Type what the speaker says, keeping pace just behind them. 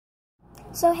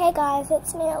So hey guys,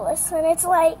 it's me, Alyssa, and it's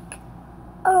like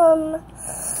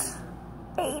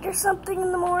 8 or something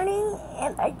in the morning,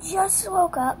 and I just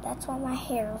woke up. That's why my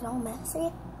hair is all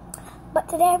messy. But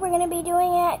today we're going to be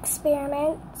doing an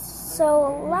experiment.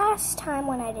 So last time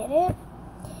when I did it,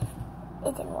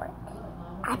 it didn't work.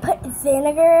 I put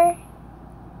vinegar,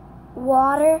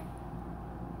 water,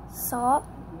 salt,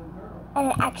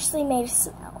 and it actually made a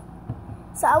smell.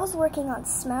 So I was working on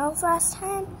smells last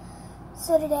time.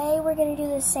 So today we're going to do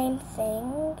the same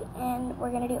thing, and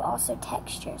we're going to do also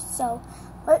textures. So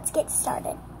let's get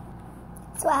started.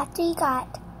 So after you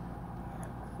got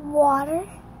water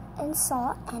and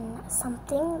salt and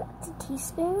something, that's a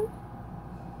teaspoon,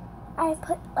 I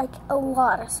put like a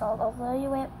lot of salt all the way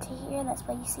up to here. That's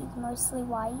why you see mostly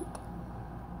white,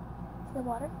 the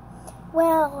water.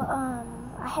 Well,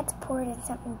 I had to pour it in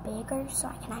something bigger so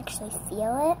I can actually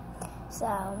feel it.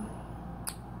 So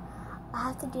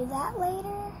I'll have to do that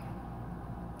later.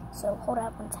 So hold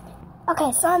up 1 second.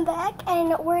 Okay, so I'm back,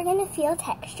 and we're gonna feel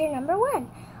texture number 1.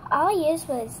 All I used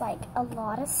was like a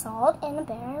lot of salt and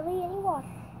barely any water.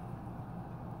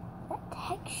 That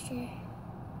texture.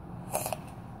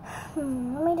 Let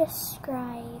me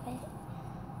describe it.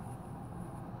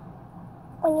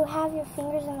 When you have your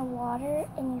fingers in the water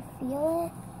and you feel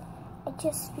it, it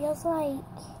just feels like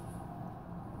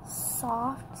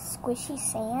soft, squishy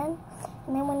sand.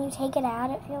 And then when you take it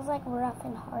out, it feels like rough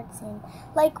and hard sand.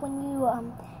 Like when you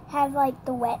have like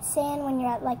the wet sand when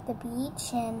you're at like the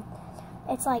beach, and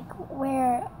it's like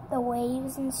where the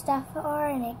waves and stuff are,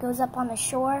 and it goes up on the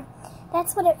shore.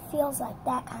 That's what it feels like,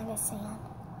 that kind of sand.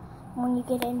 When you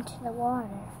get into the water,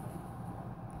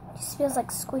 it just feels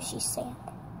like squishy sand.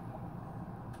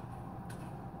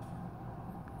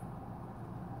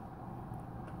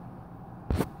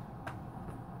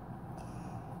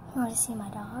 You want to see my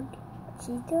dog? What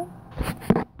she's doing?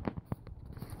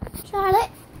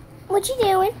 Charlotte, what you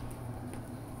doing?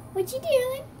 What you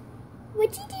doing?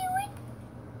 What you doing?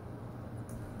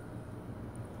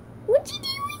 What you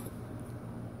doing?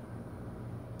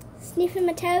 Sniffing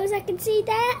my toes, I can see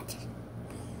that.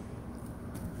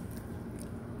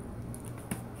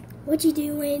 What you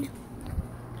doing?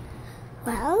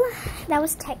 Well, that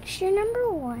was texture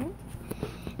number 1,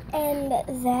 and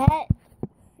that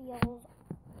feels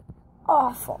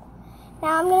awful.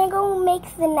 Now I'm gonna go make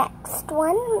the next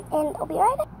one, and I'll be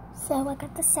right back. So I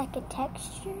got the second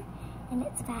texture, and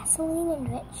it's Vaseline and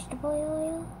vegetable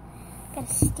oil.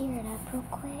 Gotta stir it up real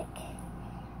quick,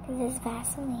 because this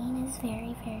Vaseline is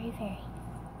very, very, very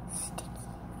sticky.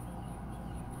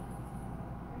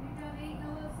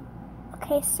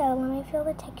 Okay, so let me feel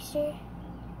the texture.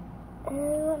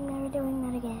 Oh, I'm never doing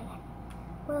that again.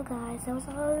 Well guys, that was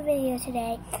all the video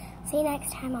today. See you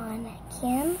next time on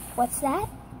Kim, what's that?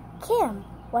 Kim,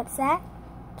 what's that?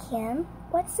 Kim,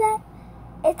 what's that?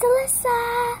 It's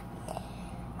Alyssa.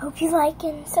 Hope you like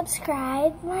and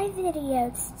subscribe my video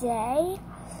today.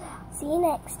 See you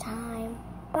next time.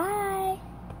 Bye.